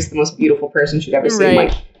calls Rhys the most beautiful person she'd ever seen.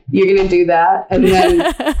 Like, you're gonna do that, and then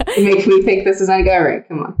it makes me think this is like, all right,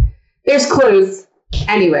 come on. There's clues.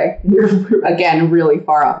 Anyway, we're again really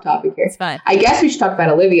far off topic here. It's fine. I guess we should talk about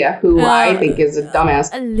Olivia, who I think is a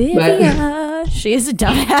dumbass. Olivia, she is a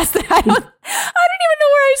dumbass. I don't even know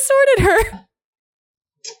where I sorted her.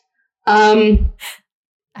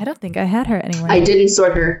 I don't think I had her anywhere. I didn't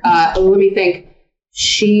sort her. Let me think.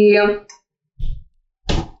 She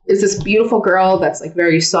is this beautiful girl that's like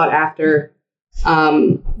very sought after.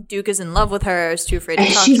 Duke is in love with her. Is too afraid to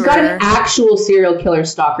talk to her. She's got an actual serial killer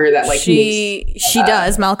stalker that like she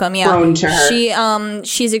does. Malcolm, yeah, prone to her.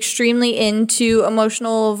 She's extremely into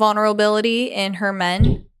emotional vulnerability in her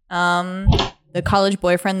men. The college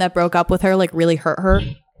boyfriend that broke up with her like really hurt her.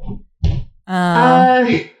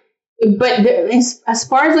 But as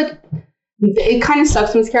far as like, it kind of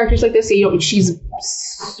sucks with characters like this. So she's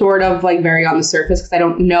sort of like very on the surface because I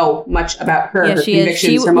don't know much about her, her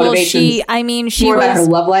convictions, her motivations. More about her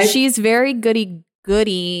love life. She's very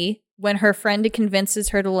goody when her friend convinces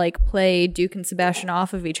her to like play Duke and Sebastian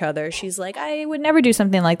off of each other. She's like, I would never do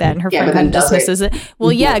something like that, and her friend kind of dismisses it.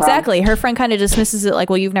 Well, yeah, exactly. Her friend kind of dismisses it like,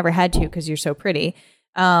 well, you've never had to because you're so pretty.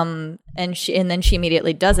 And then she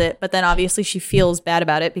immediately does it, but then obviously she feels bad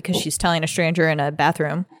about it because she's telling a stranger in a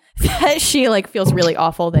bathroom that she like feels really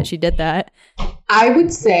awful that she did that. I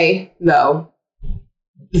would say though,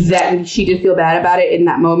 that she did feel bad about it in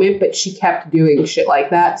that moment, but she kept doing shit like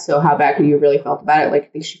that. So how bad could you really felt about it? Like, I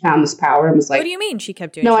think she found this power and was like, what do you mean she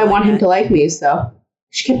kept doing no, shit I want like him to like me. So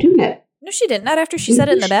she kept doing it. No, she didn't. Not after she said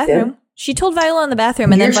it in the bathroom. Did. She told Viola in the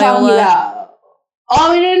bathroom, and You're then Viola.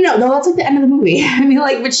 No, that's like the end of the movie. I mean,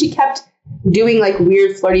 like, but she kept doing like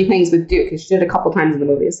weird flirty things with Duke, because she did a couple times in the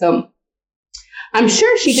movie. So I'm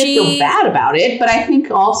sure she did feel bad about it, but I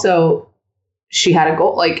think also she had a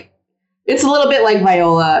goal. Like, it's a little bit like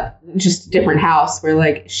Viola, just a different house, where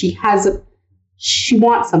like she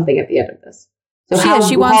wants something at the end of this. So how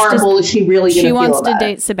horrible is she really going to feel about it? She wants to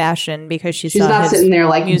date Sebastian because she's not sitting there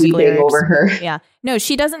like weeping over her. Yeah, no,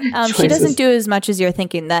 she doesn't. She doesn't do as much as you're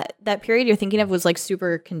thinking. That period you're thinking of was like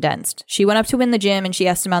super condensed. She went up to him in the gym and she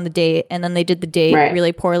asked him on the date, and then they did the date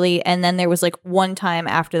really poorly. And then there was like one time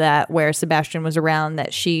after that where Sebastian was around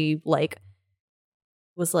that she like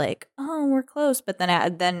was like, oh, we're close, but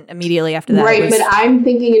then immediately after that, but I'm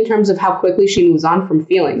thinking in terms of how quickly she moves on from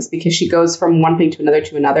feelings, because she goes from one thing to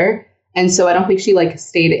another. And so I don't think she like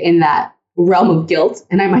stayed in that realm of guilt.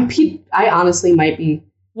 And I honestly might be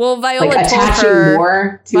Viola like, attaching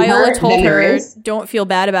more to her than there is. Don't feel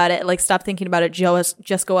bad about it. Like, stop thinking about it.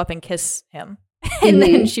 Just go up and kiss him. And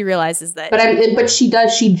then she realizes that. But she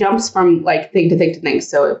does. She jumps from like thing to thing.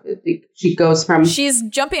 So she goes from she's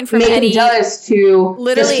jumping from making jealous to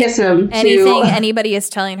literally just kiss him. Anything anybody is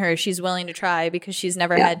telling her, she's willing to try, because she's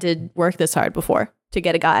never had to work this hard before to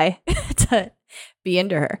get a guy to be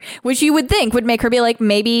into her, which you would think would make her be like,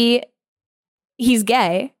 maybe he's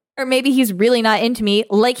gay, or maybe he's really not into me,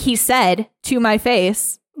 like he said to my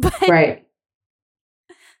face. But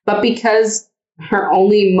But because her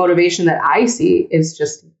only motivation that I see is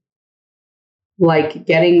just like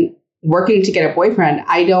working to get a boyfriend,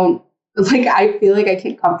 I feel like I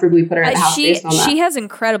can't comfortably put her in the house based on that. She has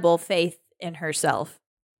incredible faith in herself.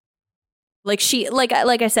 Like,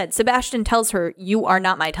 like I said, Sebastian tells her, you are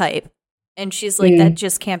not my type. And she's like, that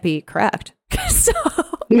just can't be correct. So,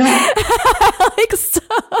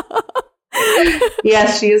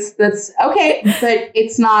 yes, she is. That's okay, but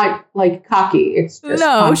it's not like cocky. It's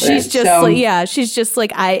just she's just she's just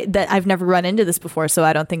like, I've never run into this before, so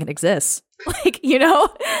I don't think it exists. Like,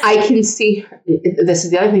 I can see her. This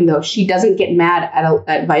is the other thing, though. She doesn't get mad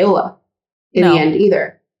at Viola in the end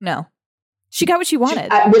either. No, she got what she wanted,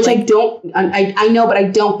 which I don't. I know, but I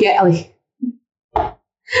don't get. Like,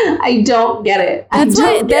 I don't get it. That's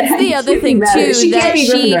the other thing too.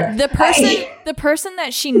 The person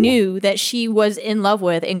that she knew that she was in love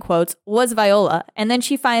with, in quotes, was Viola, and then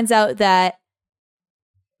she finds out that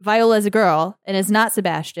Viola is a girl and is not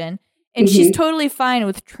Sebastian, and she's totally fine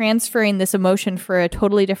with transferring this emotion for a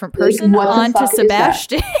totally different person onto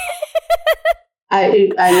Sebastian. I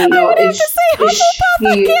mean, I have to say, Hufflepuff.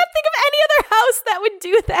 I can't think of any other house that would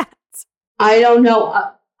do that. I don't know.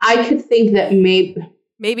 I could think that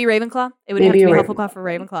Maybe Ravenclaw. It would have to be Hufflepuff or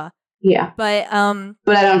Ravenclaw. Yeah. But I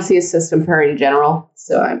don't see a system for her in general.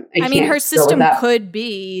 So I mean, her system could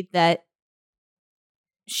be that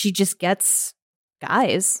she just gets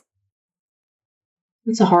guys.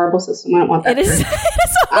 It's a horrible system. I don't want that. It is.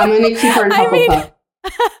 I'm going to keep her in Hufflepuff.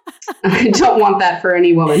 I don't want that for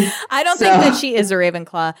any woman. I don't think that she is a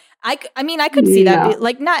Ravenclaw. I mean, I could see that,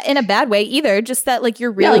 like, not in a bad way either. Just that, like,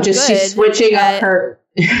 you're really good. She's switching up her.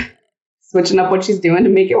 Switching up what she's doing to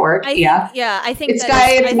make it work. I think it's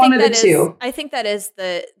one of the two. I think that is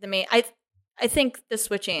the main. I think the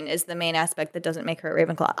switching is the main aspect that doesn't make her a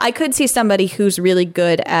Ravenclaw. I could see somebody who's really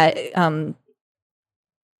good at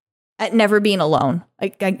never being alone.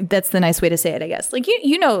 That's the nice way to say it, I guess. Like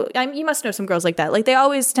you must know some girls like that. Like, they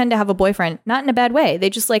always tend to have a boyfriend, not in a bad way. They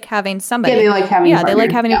just like having somebody. Yeah, they like having. They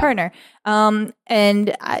like having a partner. And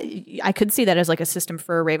I could see that as like a system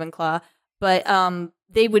for a Ravenclaw, but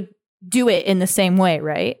they would do it in the same way,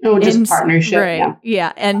 right? No, just partnership. Right.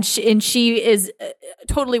 Yeah. And she is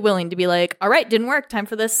totally willing to be like, all right, didn't work. Time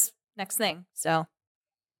for this next thing. So.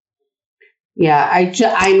 Yeah.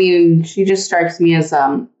 I mean, she just strikes me as,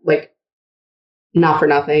 like, not for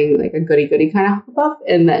nothing, like a goody kind of Hufflepuff.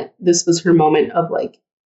 And that this was her moment of like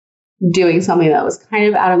doing something that was kind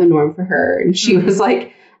of out of the norm for her. And she was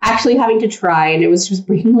like actually having to try, and it was just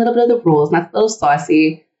breaking a little bit of the rules, not a little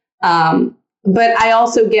saucy. But I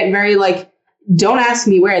also get very like, don't ask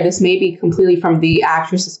me where. This may be completely from the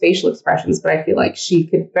actress's facial expressions, but I feel like she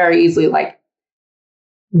could very easily like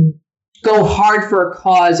go hard for a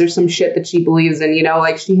cause or some shit that she believes in,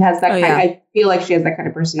 like she has that I feel like she has that kind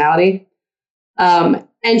of personality.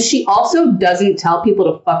 And she also doesn't tell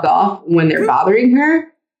people to fuck off when they're bothering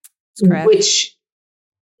her, which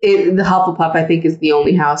the Hufflepuff, I think, is the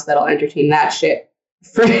only house that'll entertain that shit.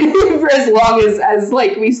 For as long as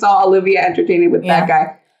like we saw Olivia entertaining with that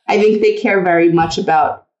guy. I think they care very much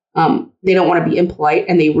about, they don't want to be impolite,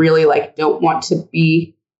 and they really like don't want to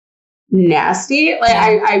be nasty. Like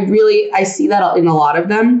I see that in a lot of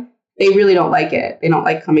them. They really don't like it. They don't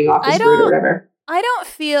like coming off as rude or whatever. I don't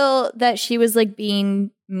feel that she was like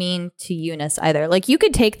being mean to Eunice either. Like you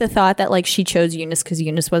could take the thought that like she chose Eunice because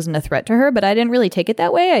Eunice wasn't a threat to her, but I didn't really take it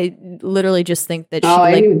that way. I literally just think that she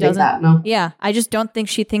like doesn't. That, no. Yeah, I just don't think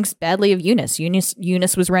she thinks badly of Eunice.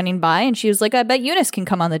 Eunice was running by, and she was like, "I bet Eunice can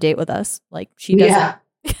come on the date with us." Like she doesn't. Yeah.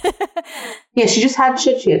 Yeah, she just had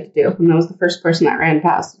shit she had to do, and that was the first person that ran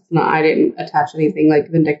past. No, I didn't attach anything like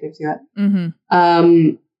vindictive to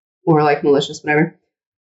it, or like malicious, whatever.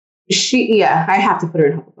 I have to put her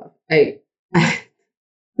in Hufflepuff.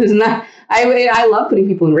 I love putting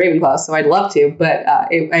people in Ravenclaw, so I'd love to, but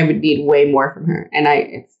I would need way more from her, and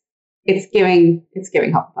it's giving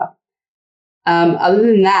Hufflepuff. Other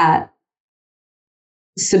than that,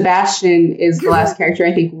 Sebastian is the last character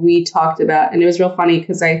I think we talked about, and it was real funny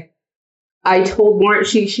because I told Lauren,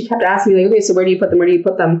 she kept asking me like, okay, so where do you put them? Where do you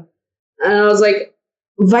put them? And I was like,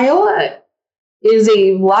 Viola is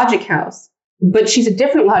a logic house, but she's a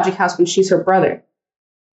different logic house when she's her brother.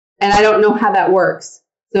 And I don't know how that works.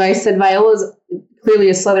 So I said Viola's clearly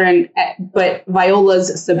a Slytherin, but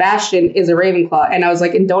Viola's Sebastian is a Ravenclaw. And I was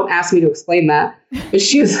like, and don't ask me to explain that. But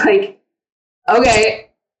she was like, okay,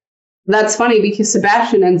 that's funny because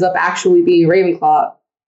Sebastian ends up actually being a Ravenclaw.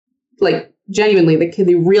 Like, genuinely,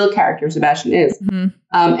 the real character Sebastian is.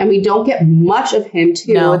 And we don't get much of him,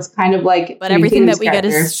 too. No. It's kind of like... But everything that we get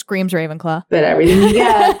screams Ravenclaw. But everything we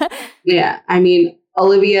get... Yeah, I mean...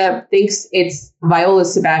 Olivia thinks it's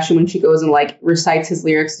Viola's Sebastian when she goes and like recites his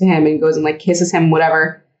lyrics to him and goes and like kisses him,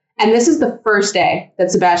 whatever. And this is the first day that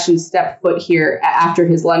Sebastian stepped foot here after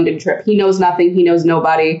his London trip. He knows nothing. He knows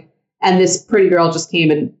nobody. And this pretty girl just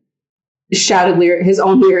came and shouted his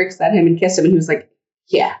own lyrics at him and kissed him. And he was like,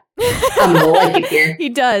 yeah, I'm going to like it here. He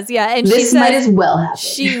does. Yeah. And this she says, might as well happen.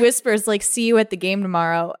 She whispers like, see you at the game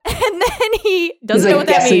tomorrow. And then he doesn't know what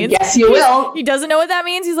that means. Yes, you will. He doesn't know what that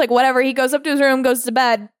means. He's like, whatever. He goes up to his room, goes to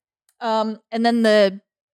bed. And then the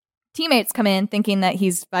teammates come in thinking that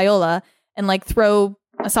he's Viola and like throw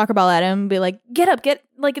a soccer ball at him and be like, get up,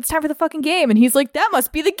 like it's time for the fucking game. And he's like, that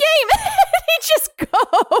must be the game. And he just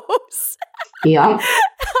goes. Yeah.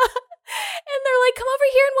 And they're like, come over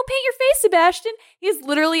here and we'll paint your face, Sebastian. He's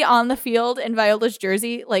literally on the field in Viola's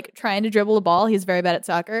jersey, like trying to dribble a ball. He's very bad at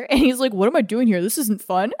soccer. And he's like, what am I doing here? This isn't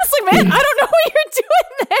fun. It's like, man, I don't know what you're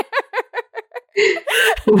doing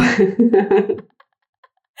there.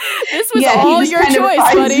 This was all your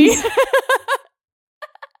choice, buddy.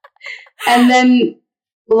 And then,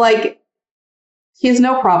 like, he has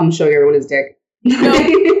no problem showing everyone his dick. No,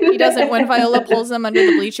 he doesn't. When Viola pulls him under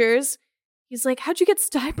the bleachers, he's like, how'd you get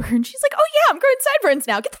sideburns? She's like, oh yeah, I'm growing sideburns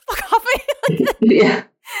now. Get the fuck off me. Yeah.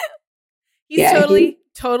 He's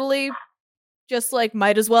totally just like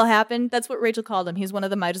might as well happen. That's what Rachel called him. He's one of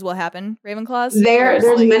the might as well happen Ravenclaws. There's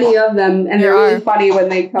like, many of them, and they're really funny when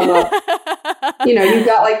they come up. You know, you've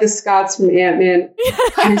got like the Scots from Ant-Man.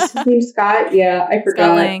 Is his name Scott? Yeah, I forgot.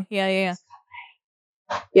 Scott Lang. Yeah.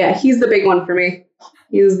 Yeah, he's the big one for me.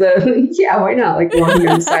 He's the, why not? Like walking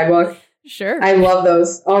on the sidewalk. Sure. I love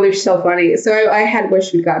those. Oh, they're so funny. So I had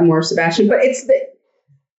wished we'd gotten more of Sebastian, but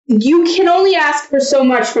you can only ask for so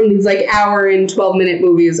much from these like hour and 12-minute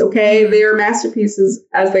movies, okay? They are masterpieces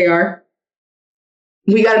as they are.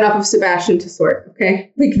 We got enough of Sebastian to sort,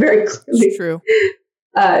 okay? Like very clearly. It's true.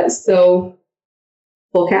 So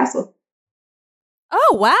full castle.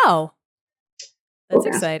 Oh, wow. That's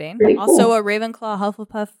exciting. Cool. Also a Ravenclaw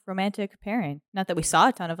Hufflepuff romantic pairing. Not that we saw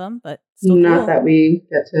a ton of them, but still not that we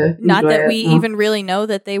get to. Not that we even really know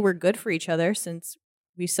that they were good for each other, since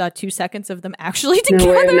we saw 2 seconds of them actually together.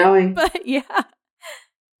 No way of knowing. But yeah,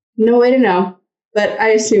 no way to know. But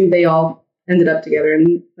I assume they all ended up together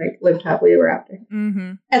and like lived happily ever after.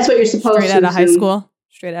 Mm-hmm. That's what you're supposed to. Straight out of high school.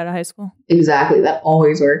 Straight out of high school. Exactly. That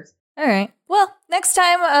always works. All right. Well, next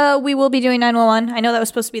time we will be doing 911. I know that was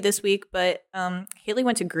supposed to be this week, but Haley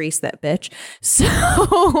went to Greece, that bitch.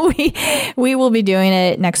 So we will be doing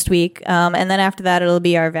it next week. And then after that, it'll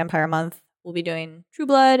be our vampire month. We'll be doing True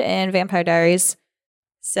Blood and Vampire Diaries.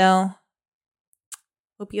 So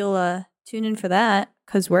hope you'll tune in for that,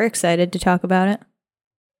 because we're excited to talk about it.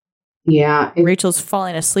 Yeah. Rachel's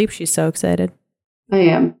falling asleep. She's so excited. I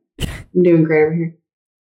am. I'm doing great over here.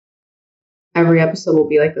 Every episode will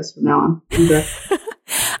be like this from now on.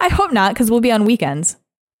 I hope not, because we'll be on weekends.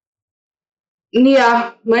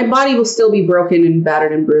 Yeah, my body will still be broken and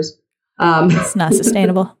battered and bruised. It's not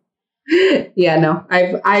sustainable. Yeah, no.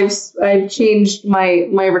 I've changed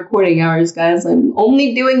my recording hours, guys. I'm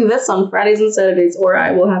only doing this on Fridays and Saturdays, or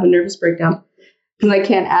I will have a nervous breakdown. because I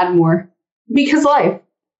can't add more. Because life.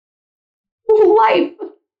 Life.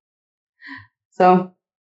 So,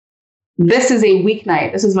 this is a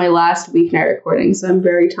weeknight. This is my last weeknight recording, so I'm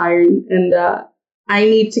very tired, and I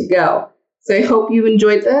need to go. So I hope you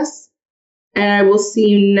enjoyed this, and I will see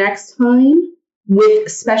you next time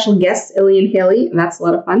with special guests, Illy and Haley, and that's a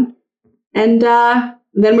lot of fun. And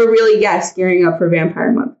then we're really, gearing up for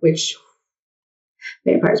Vampire Month, which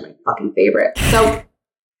Vampire's my fucking favorite. So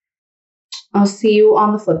I'll see you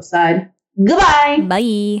on the flip side. Goodbye!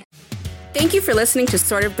 Bye! Thank you for listening to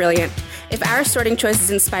Sort of Brilliant. If our sorting choices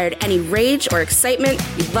inspired any rage or excitement,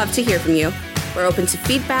 we'd love to hear from you. We're open to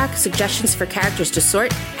feedback, suggestions for characters to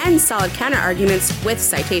sort, and solid counter-arguments with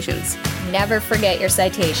citations. Never forget your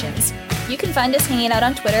citations. You can find us hanging out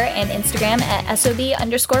on Twitter and Instagram at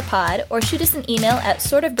SOB_pod or shoot us an email at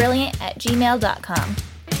sortofbrilliant@gmail.com.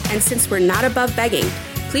 And since we're not above begging,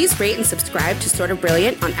 please rate and subscribe to Sort of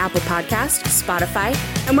Brilliant on Apple Podcasts, Spotify,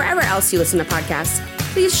 and wherever else you listen to podcasts.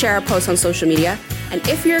 Please share our posts on social media, and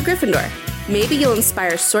if you're a Gryffindor, maybe you'll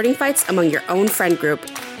inspire sorting fights among your own friend group.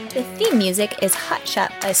 The theme music is Hot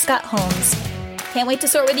Shot by Scott Holmes. Can't wait to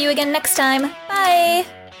sort with you again next time. Bye!